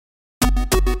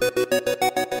Hello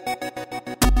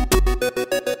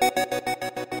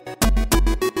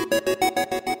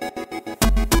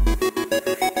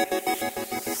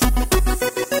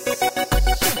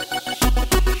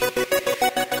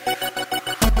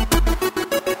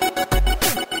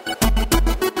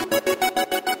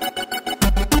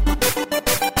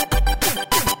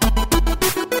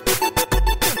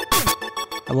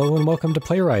and welcome to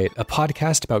Playwright, a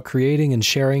podcast about creating and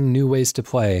sharing new ways to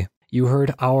play. You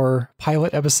heard our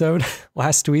pilot episode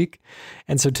last week,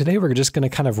 and so today we're just going to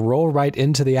kind of roll right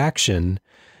into the action.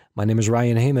 My name is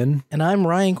Ryan Heyman. And I'm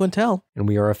Ryan Quintel. And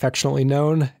we are affectionately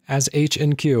known as H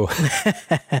and Q.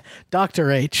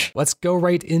 Dr. H. Let's go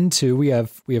right into, we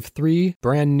have 3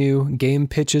 brand new game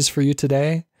pitches for you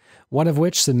today, one of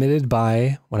which submitted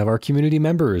by one of our community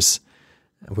members,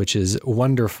 which is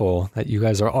wonderful that you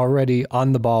guys are already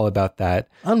on the ball about that.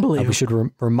 Unbelievable. We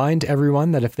should remind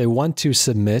everyone that if they want to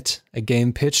submit a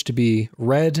game pitch to be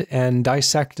read and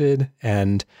dissected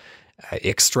and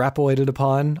extrapolated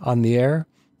upon on the air,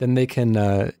 then they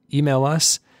can email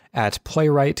us at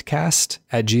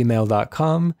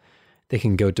playwrightcast@gmail.com. They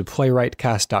can go to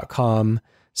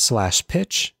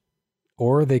playwrightcast.com/pitch,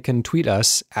 or they can tweet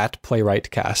us at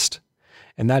playwrightcast.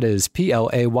 And that is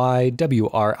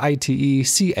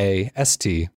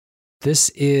PLAYWRITECAST. This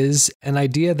is an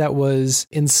idea that was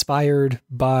inspired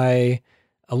by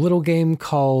a little game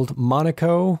called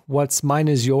Monaco. What's Mine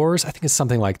is Yours. I think it's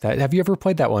something like that. Have you ever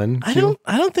played that one? I don't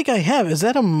think I have. Is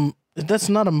that that's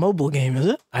not a mobile game, is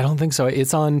it? I don't think so.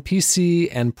 It's on PC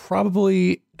and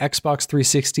probably Xbox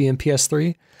 360 and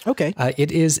PS3. Okay.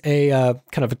 It is a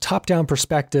kind of a top-down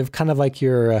perspective, kind of like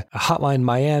your Hotline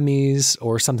Miami's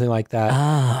or something like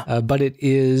that. But it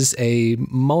is a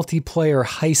multiplayer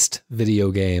heist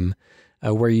video game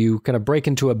where you kind of break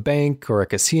into a bank or a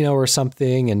casino or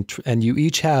something, and you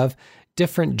each have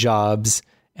different jobs,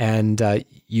 and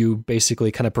you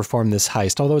basically kind of perform this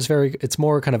heist. Although it's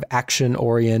more kind of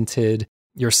action-oriented.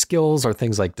 Your skills are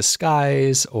things like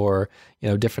disguise or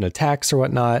different attacks or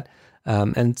whatnot.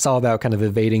 And it's all about kind of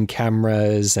evading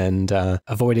cameras and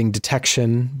avoiding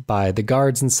detection by the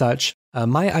guards and such.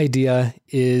 My idea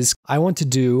is I want to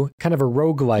do kind of a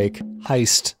roguelike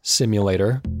heist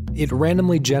simulator. It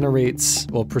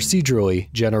procedurally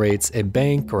generates a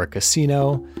bank or a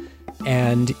casino,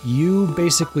 and you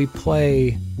basically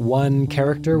play one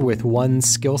character with one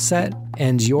skill set,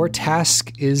 and your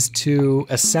task is to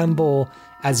assemble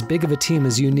as big of a team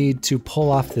as you need to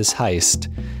pull off this heist.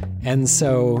 And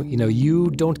so, you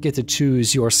don't get to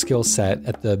choose your skill set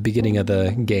at the beginning of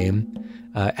the game.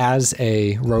 As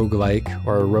a roguelike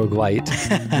or a roguelite,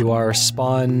 you are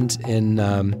spawned in,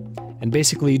 and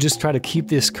basically you just try to keep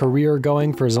this career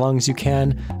going for as long as you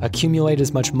can, accumulate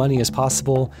as much money as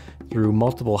possible through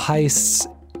multiple heists.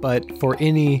 But for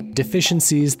any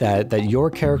deficiencies that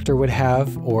your character would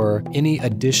have or any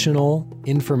additional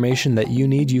information that you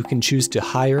need, you can choose to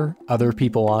hire other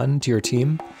people on to your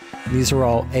team. These are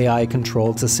all AI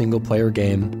controlled. It's a single player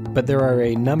game, but there are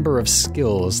a number of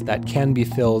skills that can be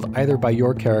filled either by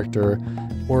your character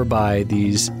or by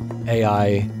these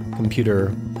AI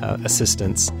computer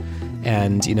assistants.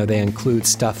 And, they include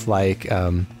stuff like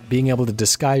being able to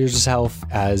disguise yourself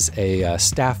as a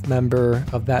staff member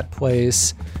of that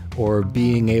place, or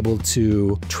being able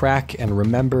to track and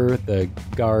remember the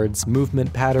guards'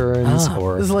 movement patterns.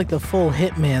 This is like the full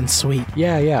Hitman suite.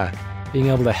 Yeah. Being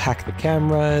able to hack the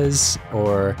cameras,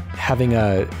 or having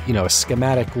a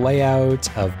schematic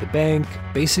layout of the bank.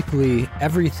 Basically,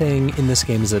 everything in this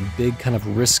game is a big kind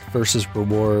of risk versus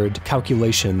reward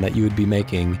calculation that you would be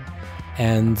making.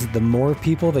 And the more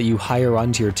people that you hire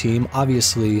onto your team,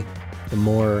 obviously, the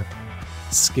more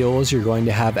skills you're going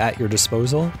to have at your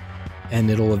disposal, and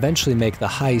it'll eventually make the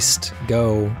heist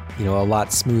go, a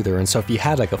lot smoother. And so if you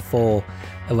had like a full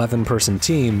 11-person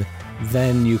team,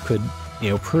 then you could,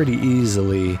 pretty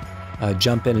easily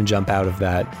jump in and jump out of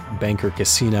that bank or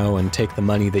casino and take the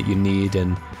money that you need.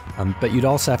 And but you'd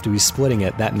also have to be splitting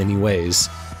it that many ways.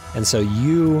 And so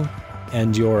you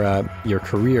and your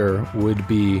career would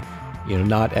be,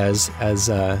 not as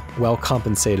well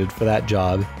compensated for that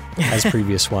job as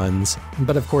previous ones.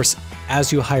 But of course,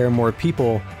 as you hire more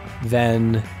people,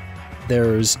 then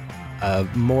there's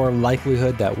more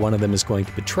likelihood that one of them is going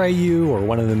to betray you, or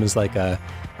one of them is like a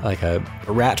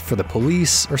rat for the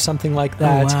police or something like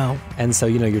that. Oh, wow. And so,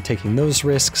 you're taking those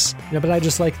risks. But I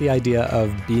just like the idea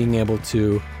of being able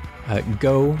to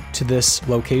go to this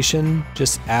location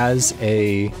just as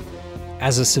a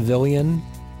civilian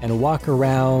and walk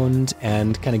around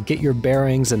and kind of get your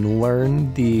bearings and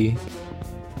learn the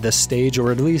stage,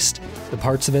 or at least the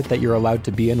parts of it that you're allowed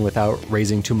to be in without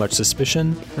raising too much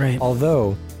suspicion. Right.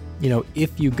 Although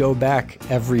if you go back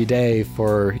every day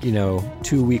for,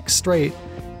 2 weeks straight,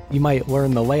 you might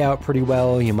learn the layout pretty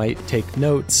well. You might take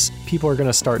notes. People are going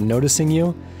to start noticing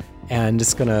you, and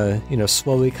it's going to,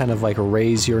 slowly kind of like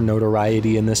raise your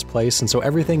notoriety in this place. And so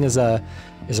everything is a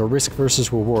risk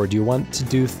versus reward. You want to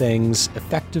do things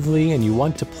effectively and you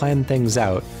want to plan things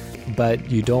out, but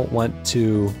you don't want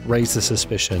to raise the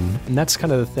suspicion. And that's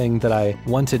kind of the thing that I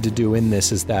wanted to do in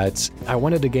this, is that I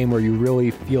wanted a game where you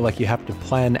really feel like you have to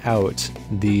plan out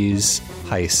these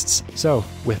heists. So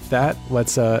with that,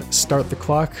 let's start the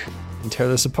clock and tear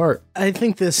this apart. I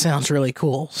think this sounds really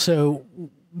cool. So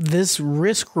this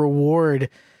risk reward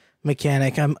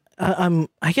mechanic,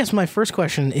 I guess my first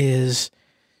question is,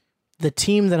 the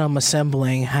team that I'm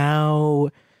assembling,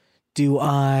 how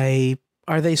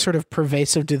are they sort of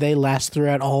pervasive? Do they last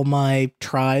throughout all my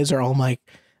tries or all my,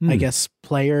 I guess,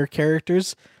 player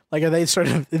characters? Like, are they sort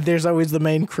of, there's always the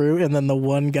main crew and then the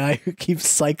one guy who keeps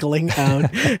cycling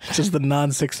out, just the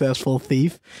non-successful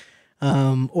thief?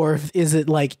 Or is it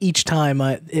like each time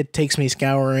it takes me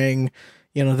scouring,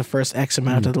 the first X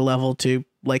amount of the level to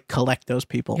like collect those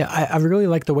people? Yeah, I really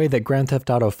like the way that Grand Theft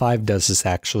Auto 5 does this,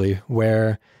 actually,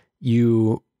 where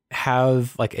you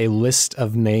have like a list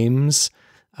of names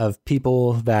of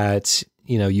people that,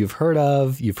 you've heard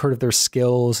of their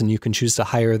skills, and you can choose to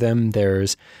hire them.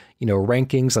 There's,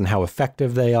 rankings on how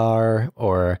effective they are,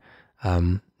 or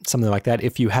something like that.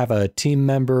 If you have a team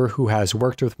member who has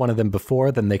worked with one of them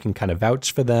before, then they can kind of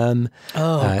vouch for them.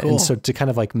 Oh, cool. And so to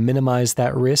kind of like minimize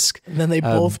that risk. And then they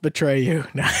both betray you.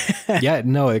 Yeah,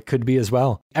 no, it could be as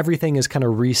well. Everything is kind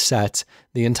of reset.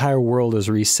 The entire world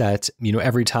is reset,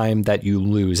 every time that you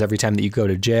lose, every time that you go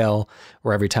to jail,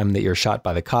 or every time that you're shot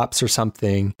by the cops or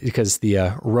something, because the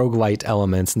roguelite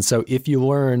elements. And so if you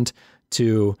learned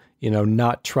to,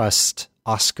 not trust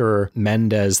Oscar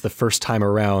Mendez the first time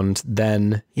around,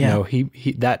 then,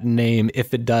 he that name,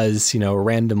 if it does,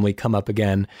 randomly come up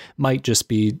again, might just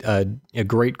be a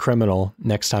great criminal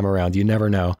next time around. You never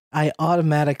know. I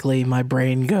automatically, my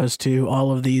brain goes to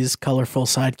all of these colorful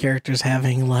side characters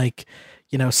having like,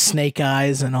 snake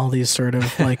eyes and all these sort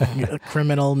of like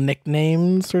criminal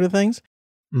nickname sort of things.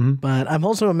 Mm-hmm. But I'm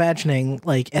also imagining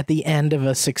like at the end of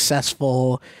a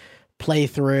successful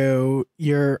playthrough,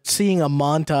 you're seeing a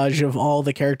montage of all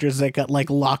the characters that got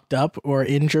like locked up or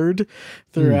injured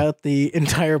throughout the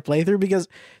entire playthrough, because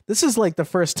this is like the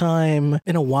first time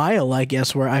in a while, I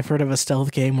guess, where I've heard of a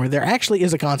stealth game where there actually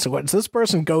is a consequence. This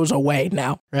person goes away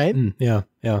now, right? Yeah.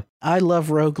 I love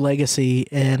Rogue Legacy,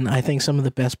 and I think some of the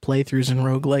best playthroughs in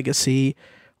Rogue Legacy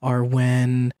are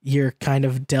when you're kind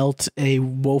of dealt a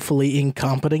woefully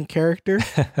incompetent character.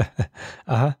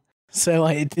 Uh-huh. So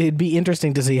it'd be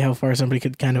interesting to see how far somebody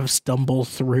could kind of stumble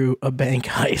through a bank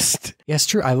heist. Yeah, it's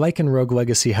true. I like in Rogue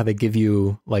Legacy how they give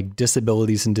you like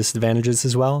disabilities and disadvantages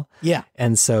as well. Yeah.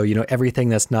 And so, everything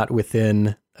that's not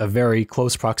within a very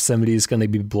close proximity is going to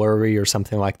be blurry or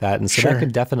something like that. And so that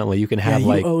could definitely, you can have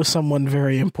you owe someone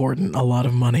very important a lot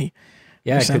of money.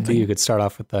 Yeah, it could be. You could start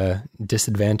off with a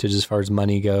disadvantage as far as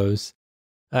money goes.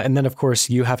 And then, of course,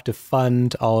 you have to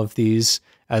fund all of these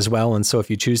as well. And so if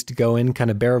you choose to go in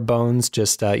kind of bare bones,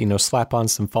 just, slap on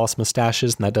some false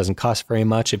mustaches, and that doesn't cost very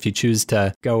much. If you choose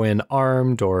to go in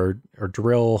armed or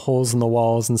drill holes in the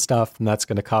walls and stuff, then that's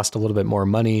going to cost a little bit more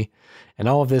money. And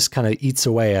all of this kind of eats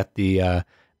away at the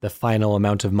final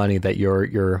amount of money that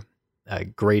your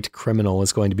great criminal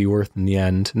is going to be worth in the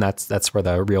end. And that's where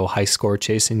the real high score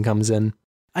chasing comes in.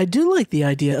 I do like the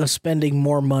idea of spending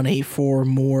more money for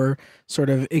more sort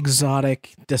of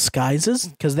exotic disguises,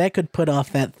 because that could put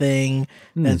off that thing,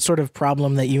 that sort of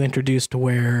problem that you introduced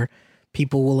where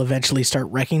people will eventually start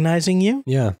recognizing you.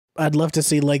 Yeah. I'd love to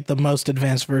see like the most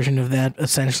advanced version of that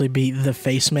essentially be the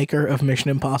face maker of Mission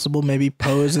Impossible. Maybe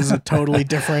pose as a totally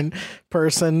different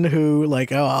person who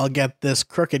like, oh, I'll get this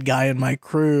crooked guy in my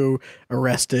crew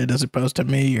arrested as opposed to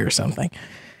me or something.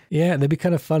 Yeah, it'd be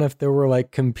kind of fun if there were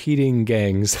like competing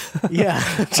gangs. Yeah,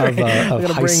 that's right. Of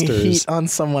gonna heisters. Bring heat on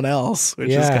someone else,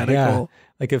 which is kind of cool.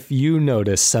 Like if you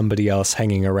notice somebody else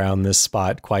hanging around this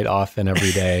spot quite often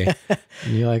every day,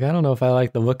 and you're like, I don't know if I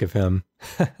like the look of him.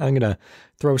 I'm going to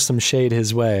throw some shade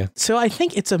his way. So I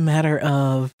think it's a matter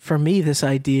of, for me, this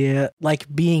idea,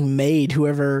 like being made,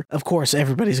 whoever, of course,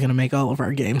 everybody's going to make all of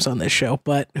our games on this show,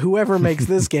 but whoever makes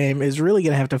this game is really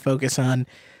going to have to focus on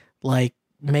like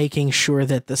making sure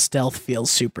that the stealth feels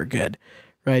super good,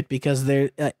 right? Because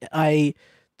the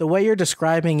way you're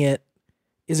describing it,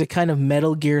 is it kind of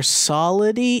Metal Gear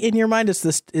Solid-y in your mind?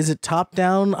 Is it top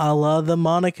down a la the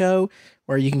Monaco,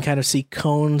 where you can kind of see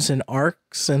cones and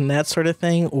arcs and that sort of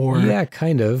thing? Or yeah,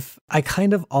 kind of. I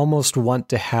kind of almost want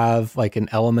to have like an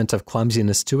element of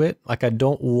clumsiness to it. Like I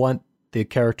don't want the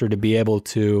character to be able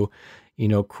to,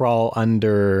 crawl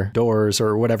under doors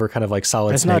or whatever kind of like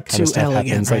Solid Snake kind of stuff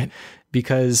happens. Right? Like,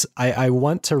 because I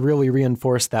want to really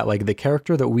reinforce that like the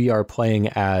character that we are playing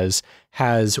as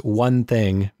has one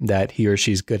thing that he or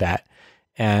she's good at.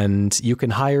 And you can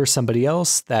hire somebody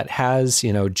else that has,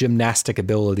 gymnastic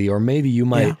ability, or maybe you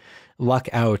might luck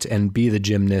out and be the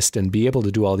gymnast and be able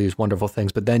to do all these wonderful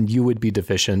things, but then you would be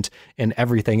deficient in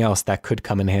everything else that could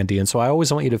come in handy. And so I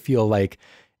always want you to feel like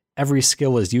every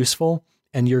skill is useful,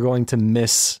 and you're going to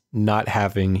miss not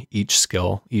having each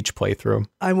skill, each playthrough.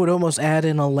 I would almost add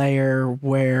in a layer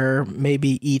where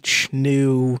maybe each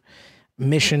new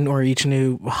mission or each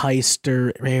new heist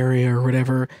or area or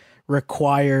whatever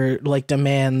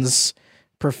demands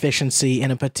proficiency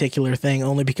in a particular thing,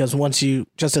 only because once you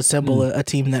just assemble a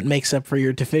team that makes up for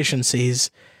your deficiencies,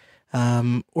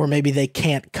 or maybe they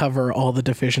can't cover all the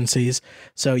deficiencies,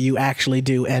 so you actually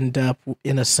do end up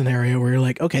in a scenario where you're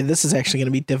like, okay, this is actually going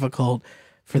to be difficult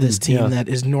for this team that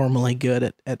is normally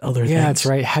good at other things. Yeah, that's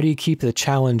right. How do you keep the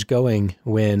challenge going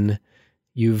when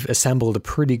you've assembled a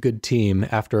pretty good team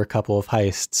after a couple of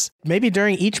heists? Maybe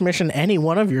during each mission, any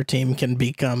one of your team can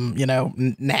become,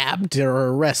 nabbed or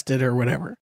arrested or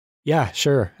whatever. Yeah,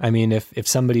 sure. I mean, if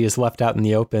somebody is left out in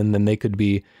the open, then they could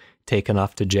be taken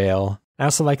off to jail. I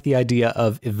also like the idea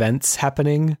of events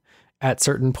happening at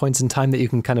certain points in time that you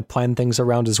can kind of plan things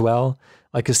around as well.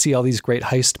 Like you see all these great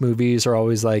heist movies are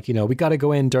always like, we got to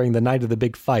go in during the night of the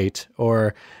big fight,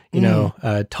 or,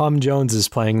 Tom Jones is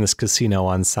playing this casino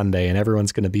on Sunday and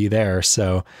everyone's going to be there.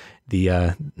 So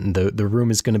the room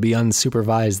is going to be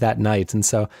unsupervised that night. And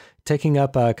so taking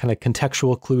up kind of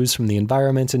contextual clues from the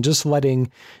environment and just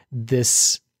letting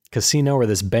this casino or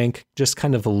this bank just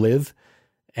kind of live.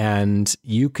 And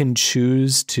you can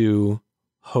choose to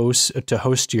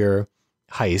host your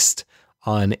heist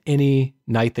on any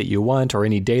night that you want, or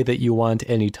any day that you want,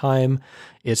 any time.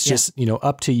 It's just,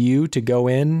 up to you to go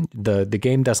in. The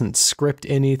game doesn't script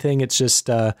anything. It's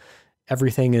just,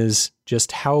 everything is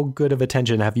just how good of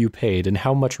attention have you paid and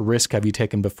how much risk have you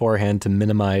taken beforehand to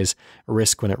minimize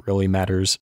risk when it really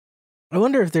matters. I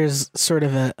wonder if there's sort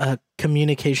of a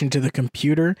communication to the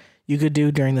computer you could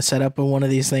do during the setup of one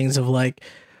of these things of like,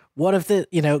 what if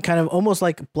kind of almost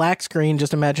like black screen,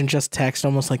 just imagine just text,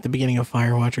 almost like the beginning of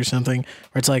Firewatch or something,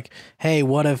 where it's like, hey,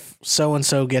 what if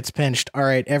so-and-so gets pinched? All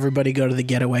right, everybody go to the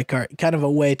getaway car. Kind of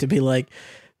a way to be like,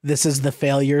 this is the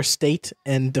failure state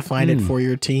and define it for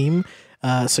your team.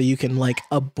 So you can like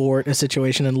abort a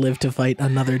situation and live to fight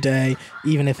another day,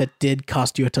 even if it did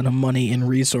cost you a ton of money and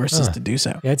resources to do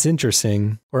so. Yeah, it's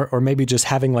interesting. Or maybe just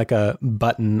having like a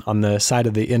button on the side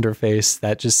of the interface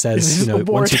that just says,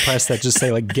 once you press that, just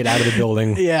say like, get out of the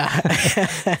building. Yeah.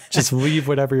 Just leave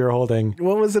whatever you're holding.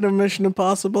 What was it in Mission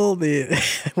Impossible?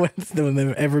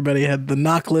 When everybody had the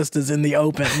knock list is in the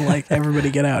open, like everybody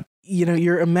get out.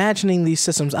 You're imagining these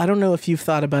systems. I don't know if you've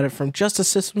thought about it from just a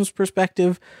systems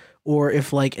perspective, or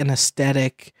if like an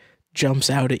aesthetic jumps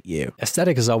out at you.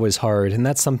 Aesthetic is always hard, and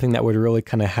that's something that would really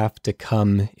kind of have to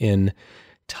come in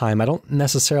time. I don't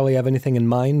necessarily have anything in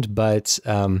mind, but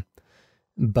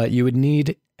you would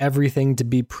need everything to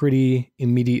be pretty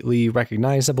immediately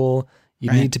recognizable.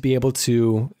 You need to be able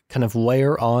to kind of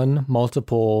layer on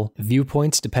multiple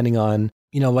viewpoints depending on,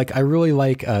 like I really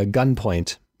like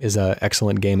Gunpoint is an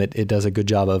excellent game. It does a good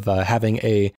job of having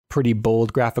a pretty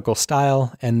bold graphical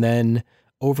style and then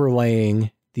overlaying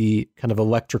the kind of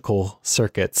electrical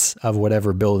circuits of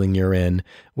whatever building you're in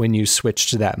when you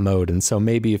switch to that mode. And so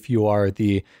maybe if you are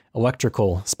the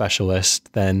electrical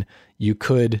specialist, then you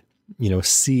could,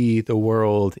 see the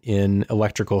world in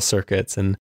electrical circuits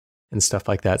and stuff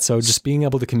like that. So just being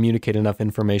able to communicate enough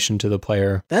information to the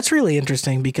player. That's really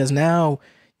interesting, because now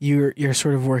you're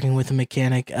sort of working with the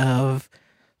mechanic of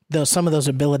some of those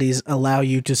abilities allow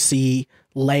you to see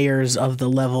layers of the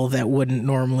level that wouldn't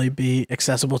normally be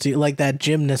accessible to you. Like that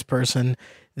gymnast person,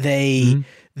 they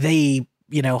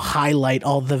highlight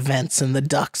all the vents and the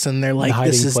ducts, and they're like,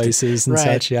 this is places and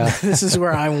such. Yeah, this is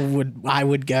where I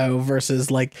would go, versus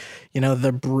like,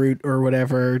 the brute or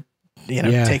whatever,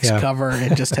 takes cover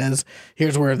and just has,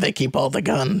 here's where they keep all the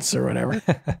guns or whatever.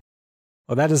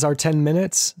 Well, that is our 10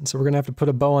 minutes. So we're going to have to put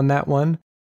a bow on that one.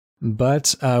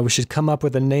 But we should come up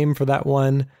with a name for that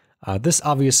one. This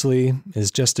obviously is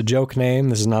just a joke name.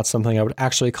 This is not something I would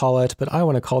actually call it, but I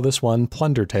want to call this one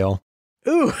Plundertale.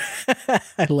 Ooh,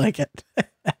 I like it.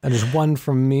 And there's one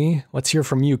from me. Let's hear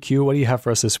from you, Q. What do you have for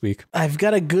us this week? I've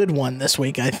got a good one this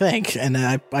week, I think, and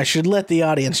I should let the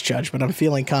audience judge, but I'm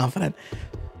feeling confident.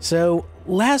 So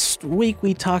last week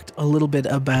we talked a little bit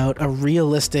about a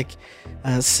realistic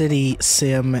city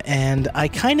sim, and I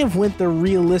kind of went the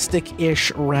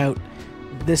realistic-ish route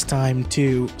this time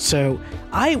too. So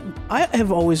I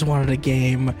have always wanted a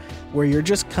game where you're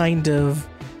just kind of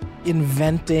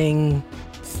inventing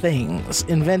things,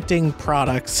 inventing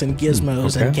products and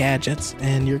gizmos and gadgets,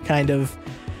 and you're kind of,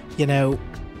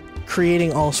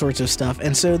 creating all sorts of stuff.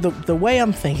 And so the way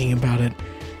I'm thinking about it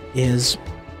is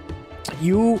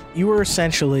you were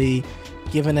essentially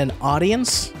given an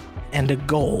audience and a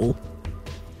goal,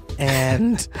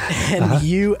 and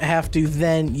you have to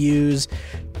then use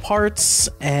parts,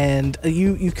 and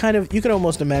you can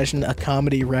almost imagine a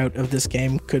comedy route of this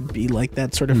game could be like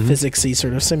that sort of physicsy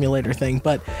sort of simulator thing.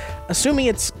 But assuming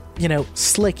it's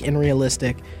slick and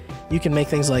realistic, you can make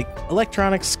things like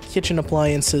electronics, kitchen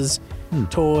appliances,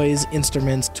 toys,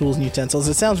 instruments, tools, and utensils.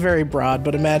 It sounds very broad,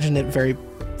 but imagine it very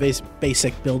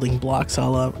basic building blocks, a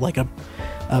la like a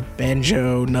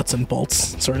banjo, nuts and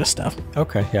bolts sort of stuff.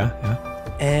 Okay, yeah.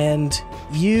 And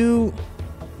you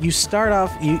start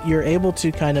off, you're able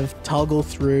to kind of toggle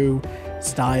through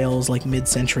styles like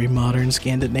mid-century modern,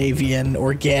 Scandinavian,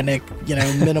 organic,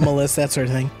 minimalist, that sort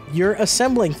of thing. You're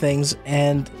assembling things,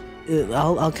 and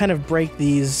I'll kind of break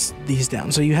these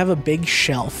down. So you have a big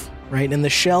shelf, right? And the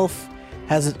shelf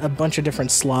has a bunch of different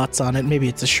slots on it. Maybe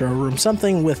it's a showroom,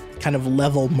 something with kind of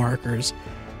level markers.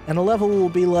 And a level will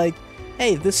be like,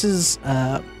 hey, this is,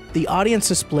 the audience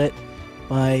is split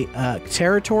by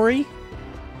territory,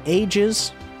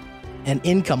 ages, and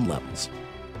income levels.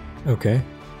 Okay.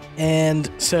 And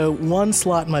so one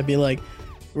slot might be like,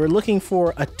 we're looking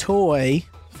for a toy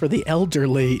for the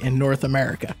elderly in North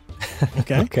America.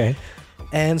 Okay. Okay.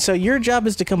 And so your job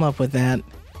is to come up with that,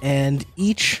 and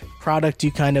each product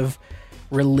you kind of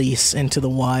release into the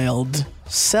wild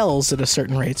sells at a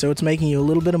certain rate. So it's making you a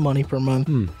little bit of money per month.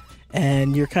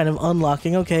 And you're kind of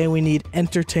unlocking, okay, we need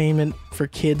entertainment for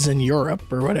kids in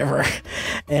Europe or whatever.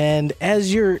 And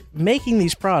as you're making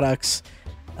these products,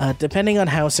 depending on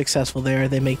how successful they are,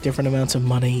 they make different amounts of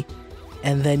money.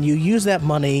 And then you use that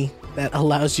money that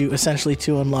allows you essentially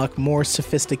to unlock more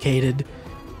sophisticated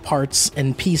parts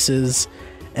and pieces,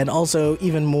 and also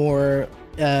even more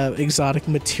exotic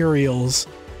materials,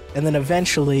 and then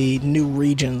eventually new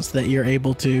regions that you're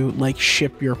able to like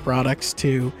ship your products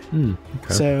to.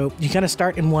 Okay. So you kind of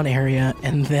start in one area,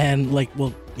 and then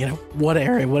what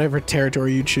area, whatever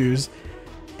territory you choose,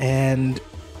 and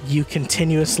you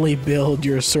continuously build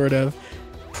your sort of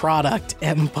product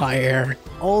empire,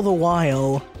 all the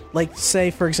while, like,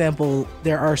 say, for example,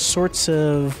 there are sorts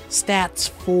of stats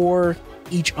for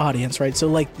each audience, right? So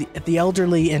like the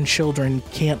elderly and children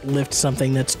can't lift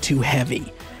something that's too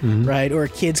heavy, right? Or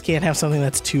kids can't have something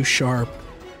that's too sharp.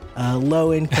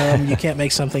 Low income, you can't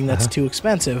make something that's too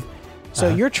expensive.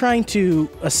 So you're trying to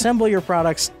assemble your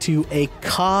products to a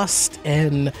cost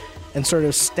and sort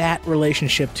of stat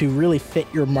relationship to really fit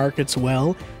your markets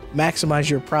well, maximize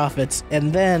your profits,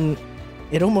 and then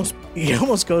it almost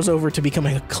goes over to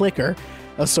becoming a clicker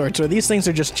of sorts, where these things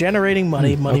are just generating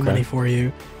money for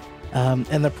you.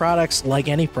 And the products, like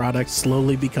any product,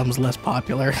 slowly becomes less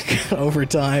popular over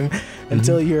time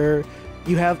until you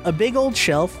have a big old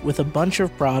shelf with a bunch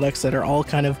of products that are all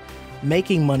kind of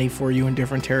making money for you in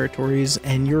different territories,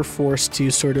 and you're forced to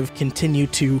sort of continue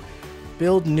to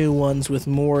build new ones with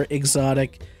more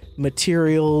exotic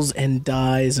materials and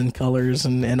dyes and colors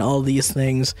and all these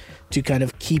things to kind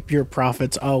of keep your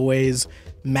profits always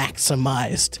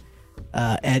maximized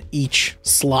at each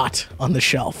slot on the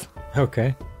shelf.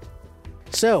 Okay.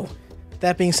 So,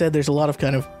 that being said, there's a lot of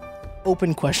kind of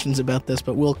open questions about this,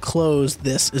 but we'll close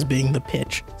this as being the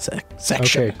pitch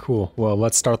section. Okay, cool. Well,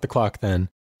 let's start the clock then.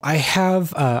 I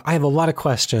have a lot of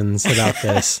questions about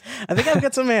this. I think I've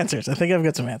got some answers.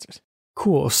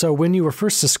 Cool. So when you were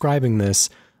first describing this,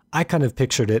 I kind of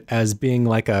pictured it as being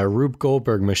like a Rube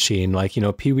Goldberg machine, like,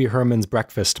 Pee Wee Herman's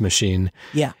breakfast machine.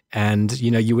 Yeah. And,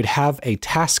 you would have a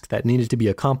task that needed to be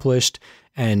accomplished,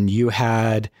 and you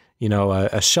had,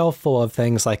 a shelf full of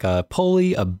things like a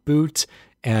pulley, a boot,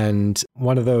 and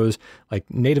one of those like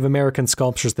Native American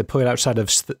sculptures that put outside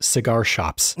of cigar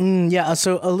shops. Yeah.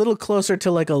 So a little closer to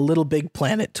like a Little Big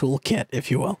Planet toolkit, if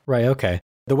you will. Right. Okay.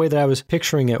 The way that I was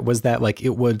picturing it was that like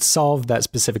it would solve that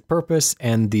specific purpose,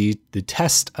 and the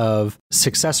test of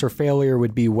success or failure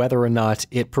would be whether or not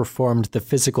it performed the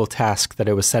physical task that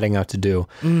it was setting out to do.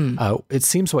 It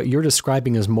seems what you're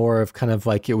describing is more of kind of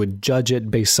like it would judge it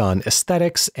based on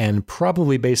aesthetics and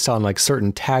probably based on like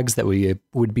certain tags that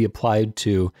would be applied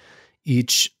to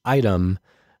each item.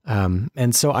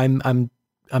 And so I'm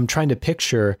trying to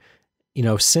picture,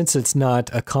 since it's not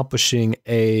accomplishing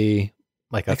a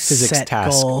physics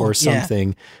task goal, or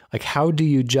something, like how do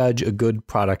you judge a good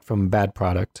product from a bad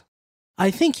product?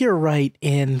 I think you're right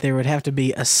in there would have to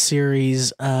be a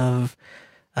series of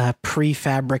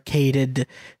prefabricated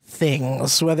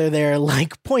things, whether they're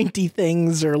like pointy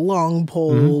things or long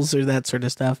poles or that sort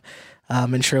of stuff.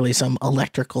 And surely some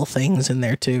electrical things in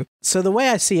there too. So the way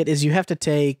I see it is you have to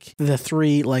take the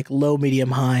 3 like low,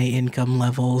 medium, high income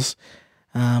levels.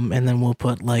 And then we'll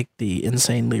put like the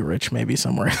insanely rich maybe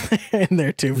somewhere in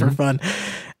there too for fun.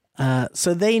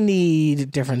 So they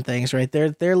need different things, right?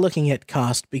 They're looking at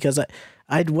cost because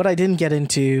what I didn't get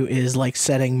into is like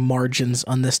setting margins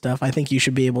on this stuff. I think you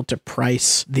should be able to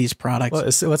price these products.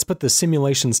 Well, so let's put the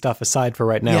simulation stuff aside for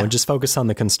right now and just focus on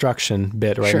the construction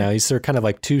bit right now. These are kind of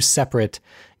like 2 separate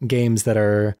games that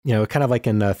are, kind of like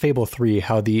in Fable 3,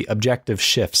 how the objective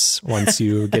shifts once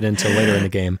you get into later in the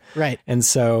game. Right. And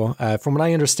so from what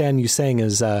I understand you saying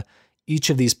is each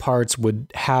of these parts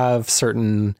would have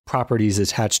certain properties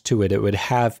attached to it. It would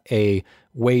have a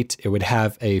weight, it would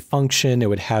have a function, it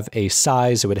would have a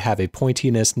size, it would have a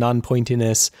pointiness,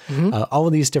 non-pointiness, all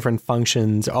of these different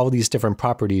functions, all of these different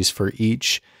properties for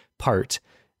each part.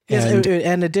 Yes,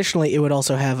 and additionally, it would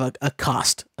also have a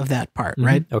cost of that part,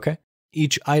 right? Okay.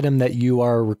 Each item that you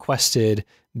are requested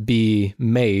be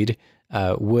made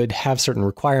would have certain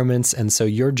requirements, and so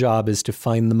your job is to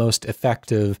find the most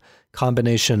effective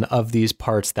combination of these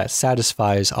parts that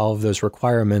satisfies all of those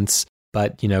requirements,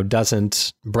 but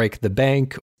doesn't break the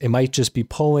bank. It might just be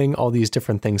pulling all these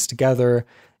different things together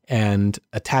and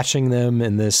attaching them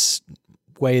in this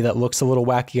way that looks a little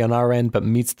wacky on our end, but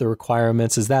meets the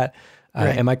requirements. Is that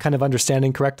right? Am I kind of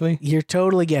understanding correctly? You're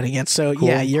totally getting it. So cool,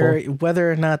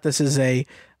 whether or not this is a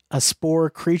spore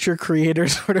creature creator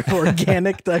sort of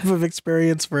organic type of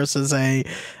experience versus a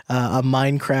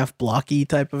Minecraft blocky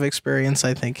type of experience,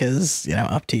 I think is,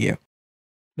 up to you.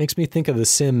 Makes me think of The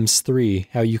Sims 3,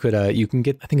 how you could you can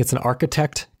get, I think it's an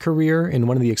architect career in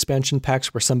one of the expansion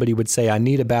packs where somebody would say, I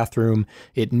need a bathroom.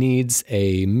 It needs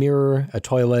a mirror, a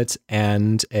toilet,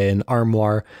 and an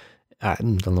armoire. I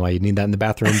don't know why you need that in the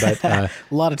bathroom, but a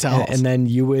lot of towels. And then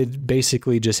you would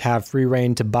basically just have free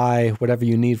reign to buy whatever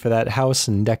you need for that house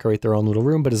and decorate their own little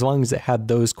room. But as long as it had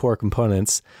those core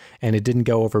components and it didn't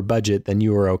go over budget, then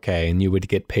you were okay and you would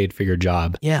get paid for your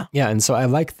job. Yeah. Yeah. And so I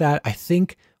like that. I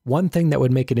think one thing that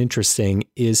would make it interesting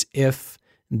is if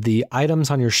the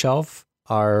items on your shelf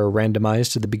are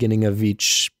randomized at the beginning of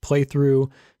each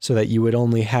playthrough so that you would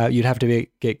only have, you'd have to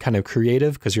get kind of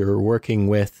creative because you're working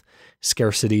with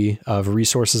scarcity of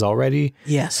resources already.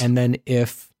 Yes. And then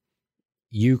if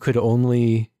you could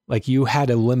only, like you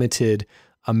had a limited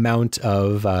amount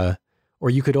of, or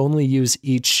you could only use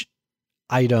each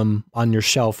item on your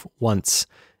shelf once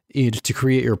to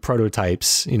create your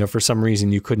prototypes. For some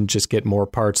reason you couldn't just get more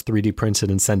parts 3D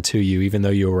printed and sent to you, even though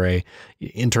you were a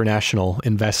international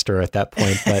investor at that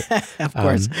point. But of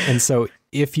course. And so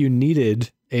if you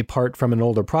needed a part from an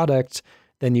older product,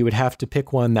 then you would have to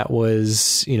pick one that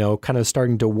was, kind of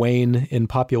starting to wane in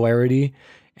popularity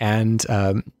and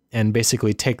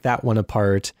basically take that one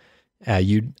apart.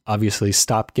 You'd obviously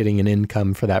stop getting an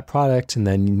income for that product and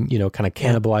then, kind of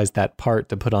cannibalize that part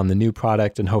to put on the new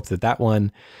product and hope that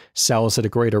one sells at a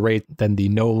greater rate than the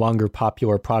no longer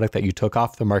popular product that you took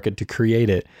off the market to create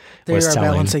it. They are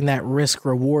balancing that risk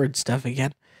reward stuff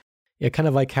again. Yeah, kind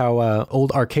of like how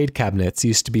old arcade cabinets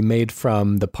used to be made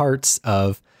from the parts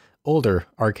of older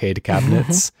arcade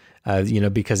cabinets,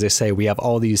 because they say we have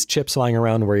all these chips lying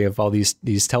around, where you have all these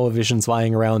televisions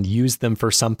lying around, use them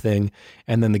for something,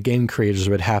 and then the game creators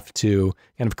would have to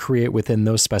kind of create within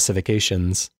those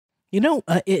specifications.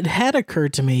 It had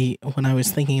occurred to me when I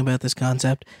was thinking about this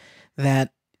concept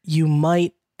that you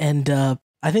might end up,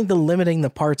 I think the limiting the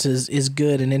parts is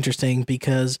good and interesting,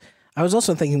 because I was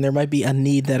also thinking there might be a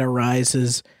need that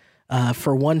arises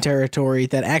for one territory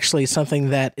that actually something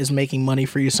that is making money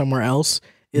for you somewhere else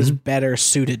is better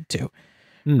suited to,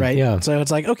 right? Yeah. So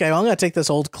it's like, okay, well, I'm going to take this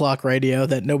old clock radio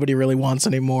that nobody really wants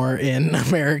anymore in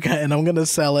America, and I'm going to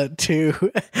sell it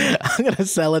to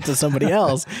somebody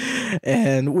else,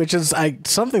 and which is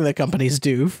something that companies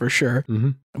do for sure.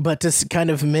 But to kind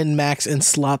of min max and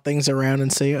slot things around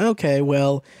and say, okay,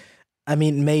 well, I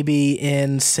mean, maybe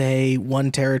in, say,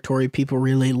 one territory, people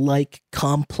really like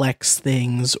complex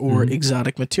things or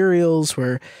exotic materials,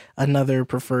 where another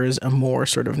prefers a more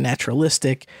sort of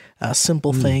naturalistic,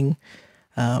 simple thing.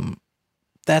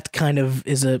 That kind of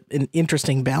is an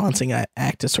interesting balancing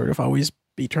act to sort of always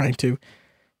be trying to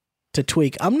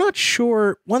tweak. I'm not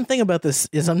sure. One thing about this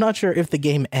is I'm not sure if the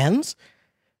game ends,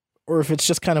 or if it's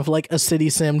just kind of like a city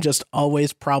sim, just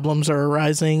always problems are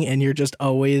arising and you're just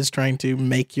always trying to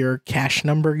make your cash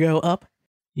number go up.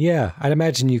 Yeah, I'd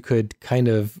imagine you could kind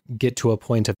of get to a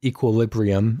point of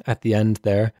equilibrium at the end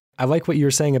there. I like what you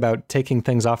were saying about taking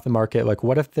things off the market. Like,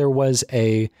 what if there was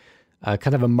a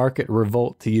kind of a market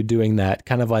revolt to you doing that.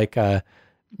 Kind of like,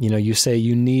 you say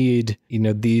you need,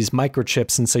 these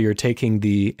microchips. And so you're taking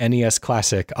the NES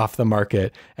Classic off the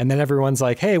market. And then everyone's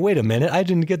like, hey, wait a minute. I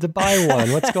didn't get to buy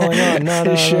one. What's going on?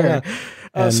 No, sure. No.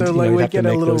 And, so like we get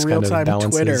a little real-time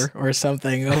Twitter or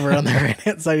something over on the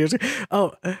right-hand side.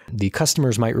 The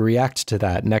customers might react to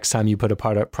that next time you put a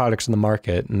product in the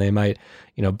market, and they might,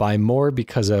 buy more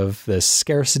because of the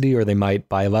scarcity, or they might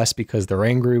buy less because they're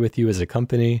angry with you as a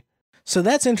company. So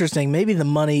that's interesting. Maybe the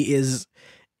money is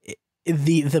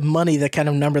the money, the kind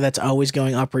of number that's always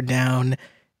going up or down,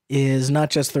 is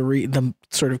not just the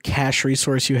sort of cash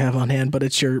resource you have on hand, but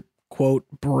it's your quote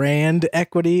brand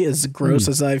equity, as gross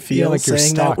as I feel, like your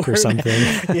stock or something.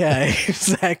 Yeah,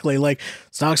 exactly. Like,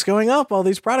 stock's going up, all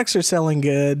these products are selling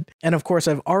good. And of course,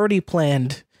 I've already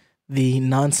planned the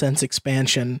nonsense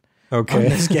expansion on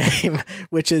this game,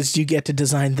 which is you get to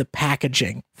design the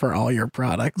packaging for all your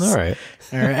products. All right.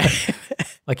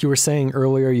 Like you were saying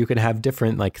earlier, you could have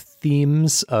different like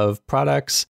themes of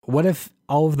products. What if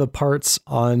all of the parts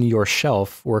on your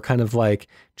shelf were kind of like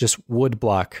just wood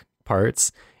block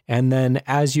parts? And then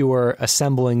as you are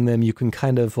assembling them, you can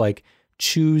kind of like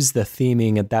choose the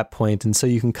theming at that point. And so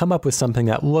you can come up with something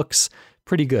that looks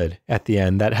pretty good at the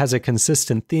end, that has a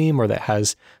consistent theme, or that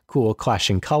has cool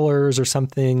clashing colors or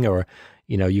something, or,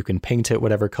 you can paint it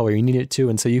whatever color you need it to.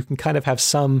 And so you can kind of have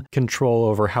some control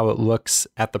over how it looks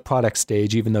at the product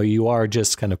stage, even though you are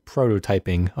just kind of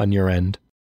prototyping on your end.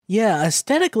 Yeah,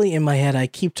 aesthetically in my head, I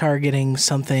keep targeting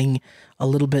something a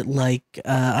little bit like,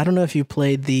 I don't know if you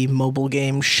played the mobile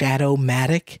game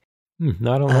Shadowmatic.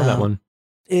 No, I don't know that one.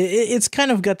 It's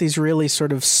kind of got these really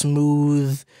sort of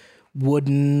smooth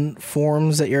wooden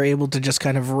forms that you're able to just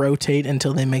kind of rotate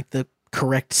until they make the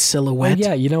correct silhouette. Oh,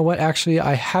 yeah, you know what? Actually,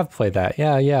 I have played that.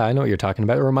 Yeah, I know what you're talking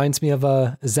about. It reminds me of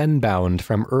Zenbound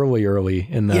from early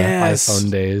in the iPhone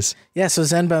days. Yeah, so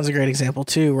Zenbound's a great example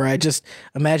too, where I just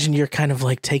imagine you're kind of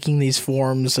like taking these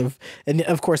forms of, and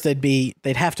of course they'd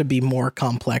have to be more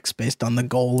complex based on the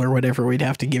goal or whatever. We'd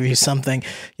have to give you something.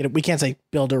 We can't say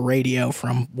build a radio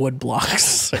from wood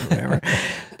blocks or whatever.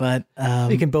 But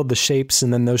you can build the shapes,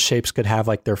 and then those shapes could have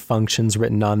like their functions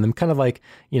written on them. Kind of like,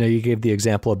 you gave the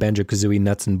example of Banjo-Kazooie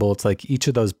Nuts and Bolts. Like each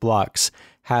of those blocks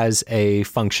has a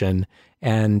function,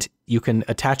 and you can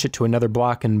attach it to another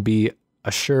block and be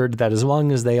assured that as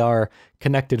long as they are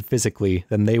connected physically,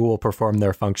 then they will perform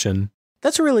their function.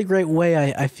 That's a really great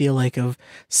way, I feel like, of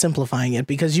simplifying it,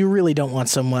 because you really don't want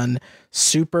someone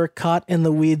super caught in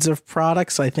the weeds of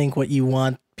products. I think what you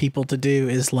want people to do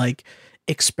is like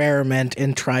experiment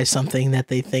and try something that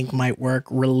they think might work,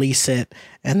 release it,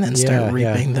 and then start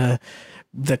reaping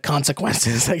the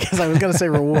consequences. I guess I was going to say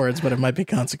rewards, but it might be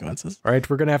consequences. All right,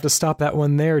 we're going to have to stop that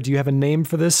one there. Do you have a name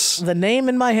for this? The name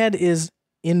in my head is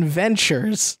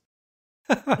Inventures.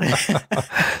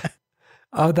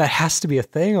 Oh, that has to be a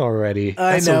thing already.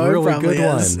 That's a really good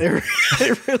is. one.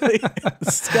 It really is.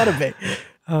 It's got to be.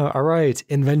 All right,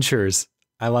 Inventures.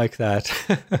 I like that.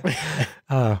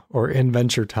 Or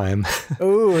Adventure Time.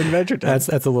 Oh, Adventure Time.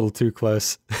 That's a little too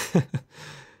close.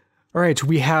 All right,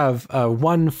 we have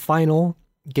one final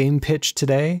game pitch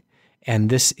today,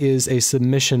 and this is a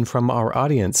submission from our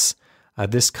audience.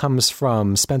 This comes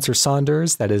from Spencer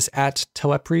Saunders, that is at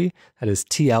Teleprie, that is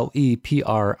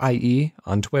TLEPRIE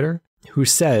on Twitter, who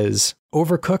says,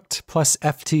 Overcooked plus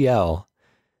FTL.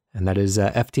 And that is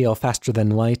FTL Faster Than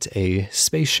Light, a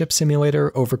spaceship simulator.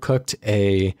 Overcooked,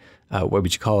 a, what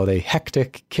would you call it, a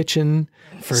hectic kitchen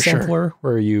sampler,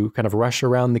 where you kind of rush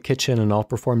around the kitchen and all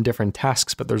perform different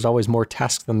tasks, but there's always more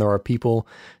tasks than there are people.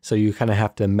 So you kind of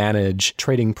have to manage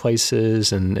trading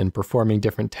places and performing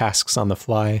different tasks on the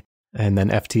fly. And then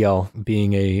FTL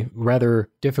being a rather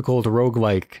difficult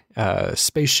roguelike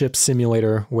spaceship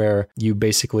simulator where you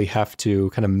basically have to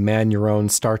kind of man your own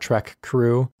Star Trek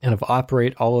crew and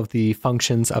operate all of the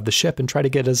functions of the ship and try to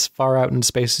get as far out in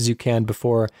space as you can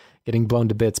before getting blown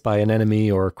to bits by an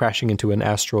enemy or crashing into an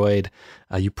asteroid.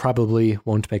 You probably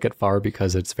won't make it far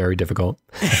because it's very difficult.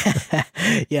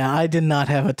 Yeah, I did not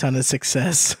have a ton of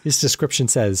success. His description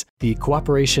says, the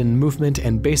cooperation, movement,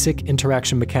 and basic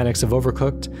interaction mechanics of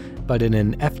Overcooked, but in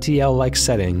an FTL-like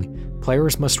setting,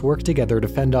 players must work together to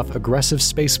fend off aggressive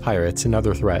space pirates and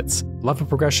other threats. Level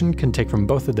progression can take from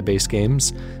both of the base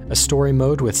games, a story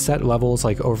mode with set levels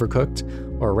like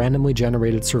Overcooked, or a randomly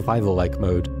generated survival-like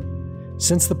mode.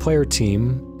 Since the player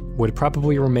team would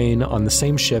probably remain on the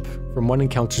same ship from one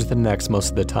encounter to the next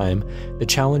most of the time, the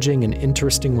challenging and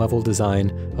interesting level design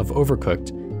of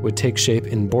Overcooked would take shape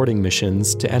in boarding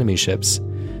missions to enemy ships.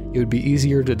 It would be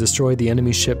easier to destroy the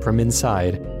enemy ship from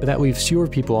inside, but that leaves fewer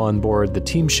people on board the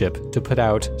team ship to put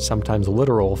out, sometimes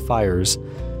literal, fires.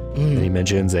 And he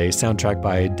mentions a soundtrack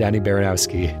by Danny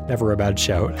Baranowski. Never a bad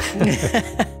shout.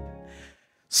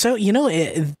 So,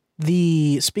 speaking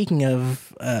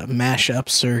of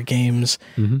mashups or games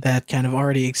that kind of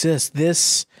already exist,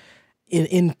 this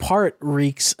in part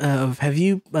reeks of, have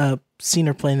you seen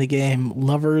or playing the game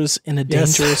Lovers in a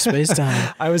Dangerous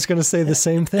Space-Time? I was going to say the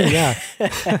same thing. Yeah.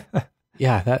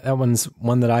 Yeah, that one's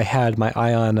one that I had my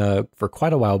eye on for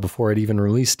quite a while before it even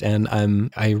released,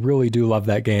 and I really do love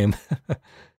that game.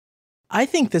 I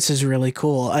think this is really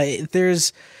cool.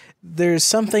 There's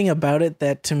something about it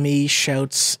that to me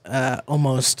shouts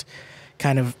almost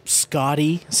kind of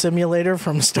Scotty simulator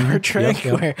from Star Trek,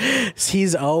 where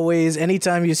he's always,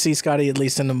 anytime you see Scotty, at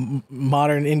least in the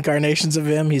modern incarnations of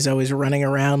him, he's always running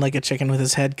around like a chicken with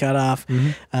his head cut off,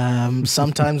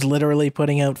 sometimes literally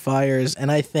putting out fires.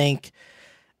 And I think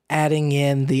adding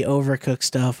in the Overcooked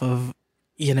stuff of,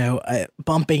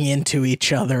 bumping into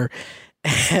each other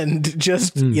and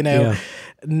just,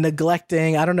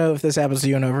 neglecting, I don't know if this happens to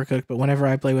you in Overcooked, but whenever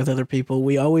I play with other people,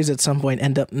 we always at some point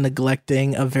end up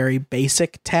neglecting a very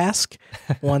basic task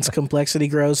once complexity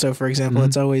grows. So for example,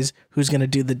 it's always who's going to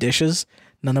do the dishes.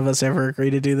 None of us ever agree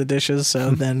to do the dishes.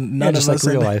 So then none of us like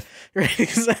real life. Right,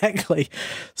 exactly.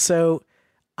 So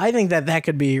I think that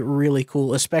could be really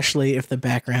cool, especially if the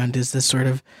background is this sort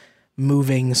of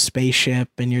moving spaceship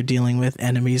and you're dealing with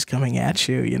enemies coming at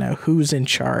you. Who's in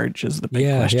charge is the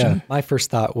big question. Yeah. My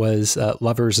first thought was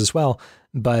Lovers as well,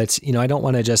 but I don't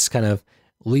want to just kind of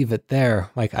leave it there.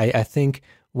 Like I think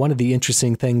one of the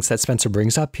interesting things that Spencer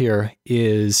brings up here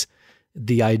is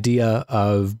the idea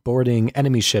of boarding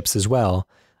enemy ships as well.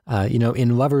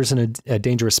 In Lovers in a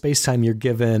Dangerous Space-Time, you're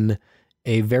given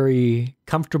a very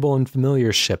comfortable and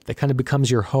familiar ship that kind of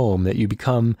becomes your home, that you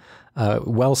become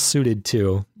well suited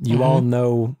to. You all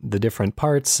know the different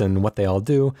parts and what they all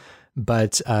do,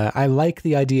 but I like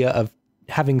the idea of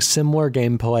having similar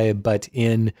gameplay, but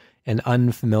in an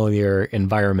unfamiliar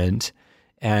environment.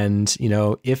 And,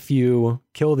 if you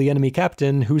kill the enemy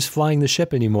captain, who's flying the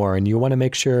ship anymore? And you want to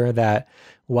make sure that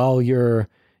while you're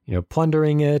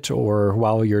plundering it, or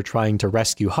while you're trying to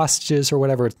rescue hostages or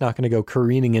whatever, it's not going to go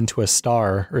careening into a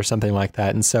star or something like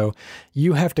that. And so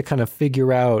you have to kind of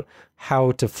figure out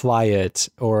how to fly it,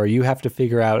 or you have to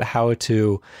figure out how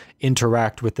to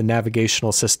interact with the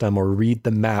navigational system or read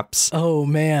the maps. Oh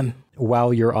man.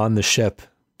 While you're on the ship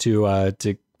to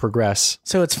progress.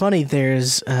 So it's funny,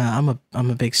 there's I'm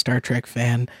a big Star Trek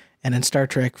fan. And in Star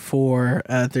Trek 4,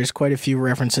 there's quite a few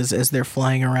references as they're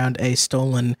flying around a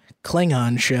stolen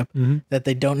Klingon ship that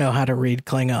they don't know how to read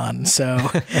Klingon. So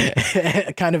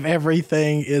kind of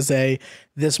everything is a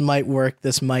this might work,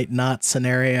 this might not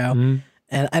scenario.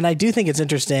 And I do think it's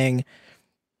interesting,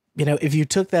 if you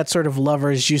took that sort of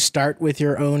Lovers, you start with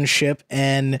your own ship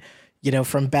and,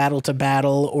 from battle to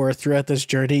battle or throughout this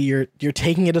journey, you're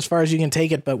taking it as far as you can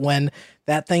take it. But when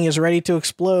that thing is ready to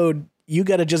explode, you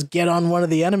got to just get on one of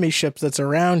the enemy ships that's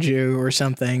around you or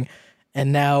something.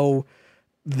 And now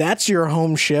that's your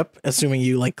home ship, assuming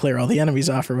you clear all the enemies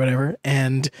off or whatever.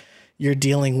 And you're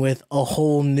dealing with a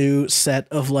whole new set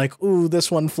of ooh,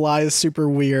 this one flies super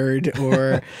weird,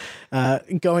 or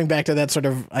going back to that sort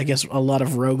of, I guess, a lot of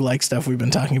roguelike stuff we've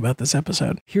been talking about this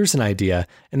episode. Here's an idea,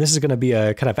 and this is going to be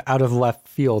a kind of out of left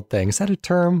field thing. Is that a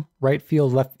term? Right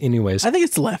field, left? Anyways. I think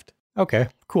it's left. Okay,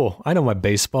 cool. I know my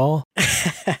baseball.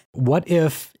 What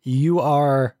if you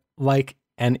are like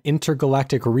an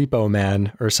intergalactic repo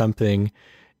man or something,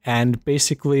 and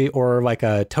basically, or like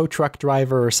a tow truck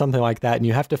driver or something like that, and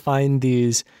you have to find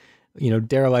these,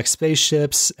 derelict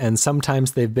spaceships, and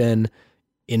sometimes they've been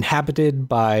inhabited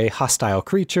by hostile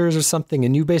creatures or something,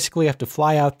 and you basically have to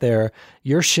fly out there.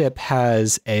 Your ship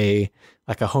has a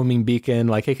homing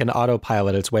beacon, it can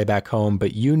autopilot its way back home,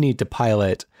 but you need to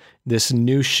pilot this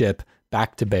new ship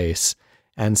back to base.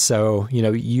 And so,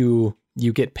 you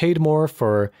get paid more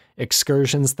for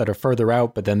excursions that are further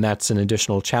out, but then that's an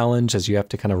additional challenge as you have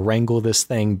to kind of wrangle this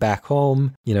thing back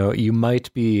home. You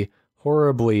might be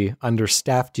horribly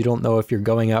understaffed. You don't know if you're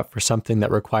going out for something that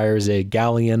requires a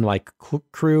galleon-like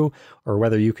crew, or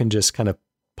whether you can just kind of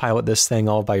pilot this thing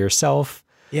all by yourself.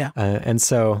 Yeah. And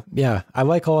so, I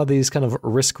like all of these kind of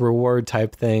risk-reward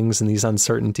type things and these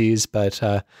uncertainties, but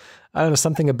I don't know,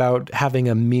 something about having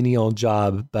a menial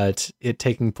job, but it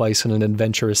taking place in an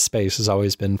adventurous space has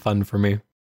always been fun for me.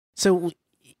 So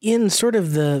in sort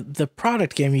of the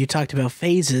product game, you talked about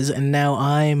phases, and now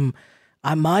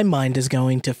my mind is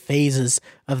going to phases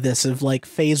of this, of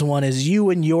phase one is you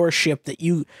and your ship that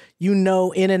you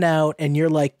in and out, and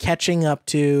you're catching up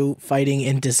to fighting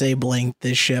and disabling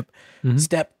this ship.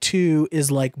 Step two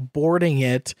is boarding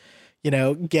it,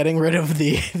 getting rid of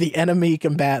the enemy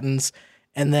combatants.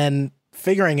 And then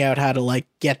figuring out how to like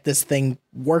get this thing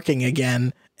working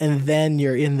again. And then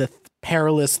you're in the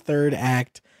perilous third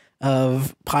act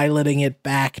of piloting it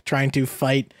back, trying to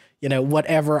fight,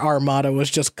 whatever armada was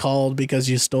just called because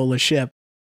you stole a ship.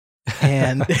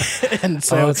 And and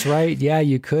so that's right. Yeah,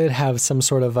 you could have some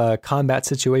sort of combat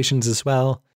situations as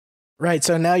well. Right.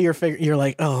 So now you're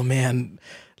like, oh man,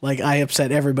 like I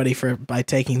upset everybody by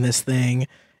taking this thing.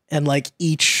 And like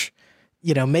each,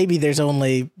 maybe there's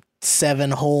only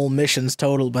 7 whole missions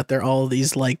total, but they're all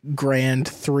these like grand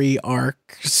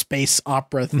 3-arc space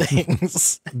opera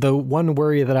things. The one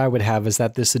worry that I would have is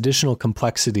that this additional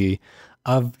complexity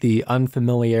of the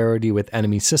unfamiliarity with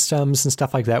enemy systems and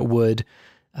stuff like that would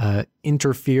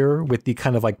interfere with the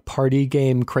kind of like party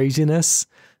game craziness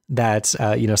that,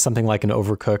 something like an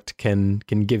Overcooked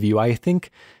can give you. I think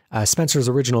Spencer's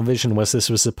original vision was this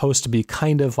was supposed to be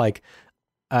kind of like,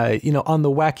 on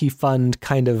the wacky fun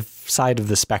kind of side of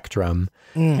the spectrum.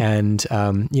 And,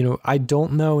 I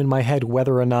don't know in my head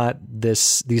whether or not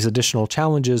these additional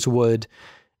challenges would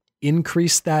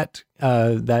increase that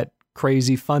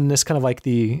crazy funness, kind of like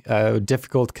the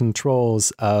difficult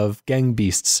controls of Gang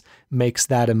Beasts makes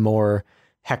that a more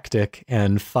hectic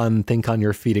and fun think on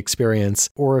your feet experience,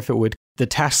 or if the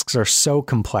tasks are so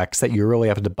complex that you really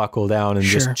have to buckle down and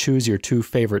just choose your 2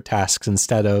 favorite tasks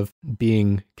instead of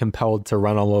being compelled to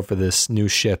run all over this new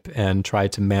ship and try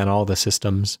to man all the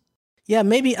systems. Yeah,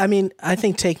 maybe. I mean, I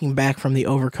think taking back from the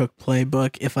Overcooked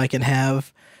playbook, if I can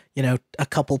have, a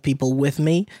couple people with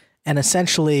me, and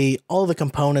essentially all the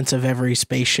components of every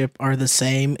spaceship are the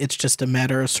same. It's just a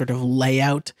matter of sort of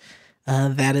layout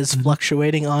that is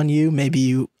fluctuating on you. Maybe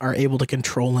you are able to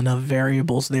control enough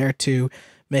variables there to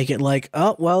make it like,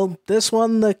 oh, well, this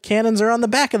one, the cannons are on the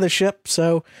back of the ship,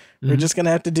 so we're just going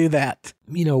to have to do that.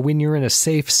 When you're in a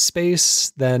safe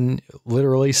space, then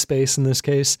literally space in this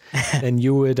case, then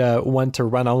you would want to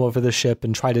run all over the ship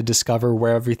and try to discover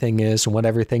where everything is and what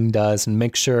everything does and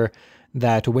make sure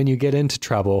that when you get into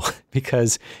trouble,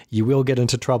 because you will get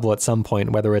into trouble at some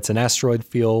point, whether it's an asteroid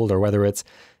field or whether it's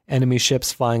enemy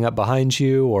ships flying up behind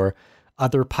you or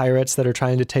other pirates that are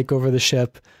trying to take over the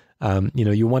ship,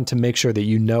 you want to make sure that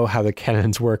you know how the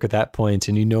cannons work at that point,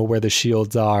 and you know where the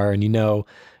shields are, and you know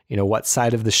what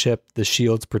side of the ship the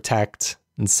shields protect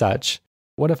and such.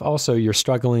 What if also you're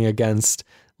struggling against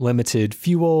limited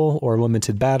fuel or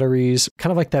limited batteries,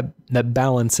 kind of like that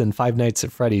balance in Five Nights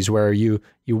at Freddy's where you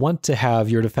want to have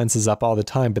your defenses up all the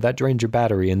time, but that drains your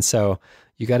battery. And so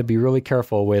you got to be really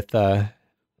careful with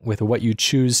what you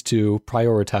choose to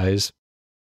prioritize.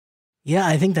 Yeah,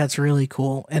 I think that's really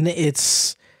cool. And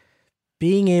it's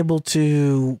being able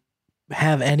to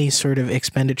have any sort of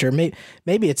expenditure.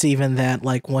 Maybe it's even that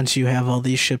like once you have all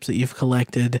these ships that you've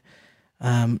collected,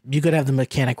 you could have the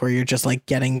mechanic where you're just like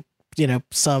getting,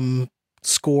 some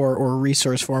score or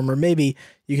resource for them, or maybe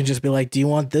you can just be like, do you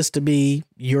want this to be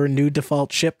your new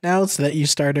default ship now so that you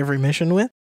start every mission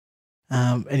with?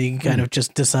 And you can kind of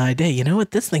just decide, hey, you know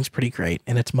what, this thing's pretty great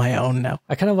and it's my own now.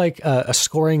 I kind of like a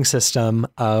scoring system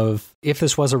of, if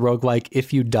this was a roguelike,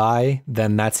 if you die,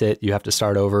 then that's it. You have to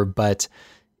start over, but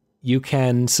you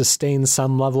can sustain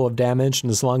some level of damage. And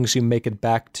as long as you make it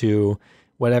back to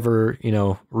whatever,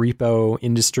 repo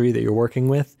industry that you're working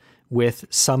with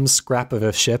some scrap of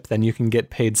a ship, then you can get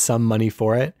paid some money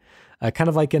for it. Kind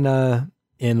of like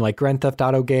in like Grand Theft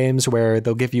Auto games where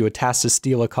they'll give you a task to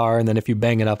steal a car, and then if you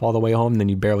bang it up all the way home, then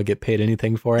you barely get paid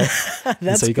anything for it.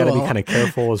 And so you got to be kind of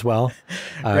careful as well,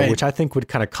 right. Which I think would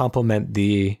kind of complement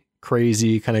the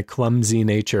crazy, kind of clumsy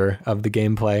nature of the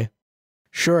gameplay.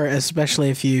 Sure,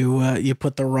 especially if you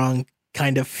put the wrong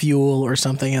kind of fuel or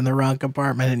something in the wrong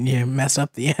compartment and you mess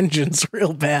up the engines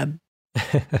real bad.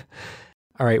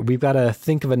 All right, we've got to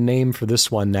think of a name for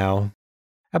this one now.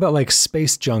 How about like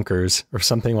Space Junkers or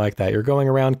something like that? You're going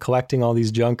around collecting all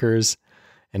these junkers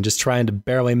and just trying to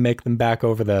barely make them back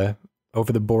over the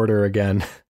border again.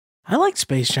 I like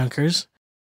Space Junkers.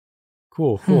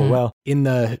 Cool. Well, in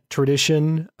the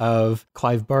tradition of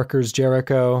Clive Barker's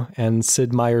Jericho and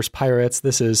Sid Meier's Pirates,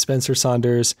 this is Spencer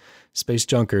Saunders' Space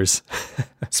Junkers.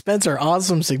 Spencer,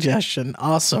 awesome suggestion.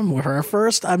 Awesome. For our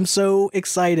first, I'm so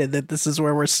excited that this is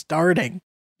where we're starting.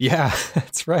 Yeah,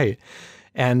 that's right.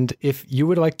 And if you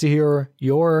would like to hear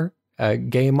your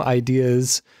game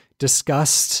ideas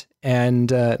discussed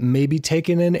and maybe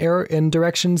taken in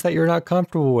directions that you're not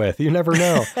comfortable with, you never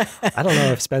know. I don't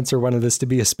know if Spencer wanted this to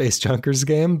be a Space Junkers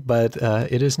game, but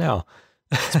it is now.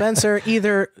 Spencer,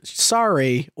 either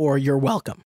sorry or you're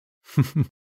welcome.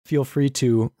 Feel free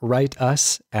to write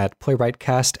us at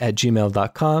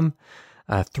playwrightcast@gmail.com.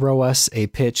 Throw us a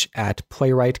pitch at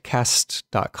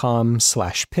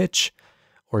playwrightcast.com/pitch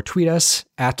or tweet us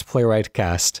at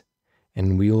playwrightcast.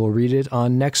 and we will read it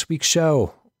on next week's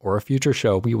show or a future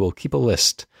show. We will keep a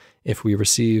list if we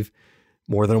receive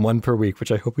more than one per week,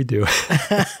 which I hope we do.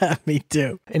 Me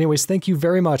too. Anyways, thank you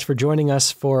very much for joining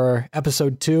us for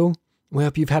episode 2. We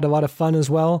hope you've had a lot of fun as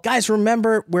well. Guys,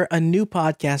 remember, we're a new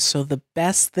podcast, so the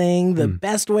best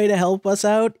way to help us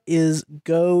out is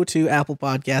go to Apple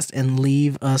Podcast and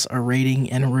leave us a rating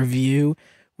and a review.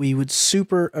 We would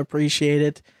super appreciate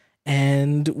it,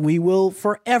 and we will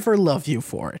forever love you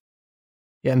for it.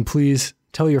 Yeah, and please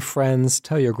tell your friends,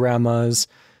 tell your grandmas.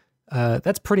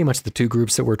 That's pretty much the 2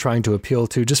 groups that we're trying to appeal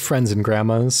to, just friends and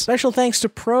grandmas. Special thanks to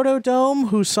Protodome,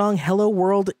 whose song Hello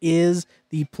World is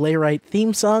the Playwright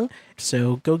theme song.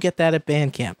 So go get that at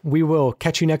Bandcamp. We will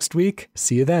catch you next week.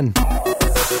 See you then.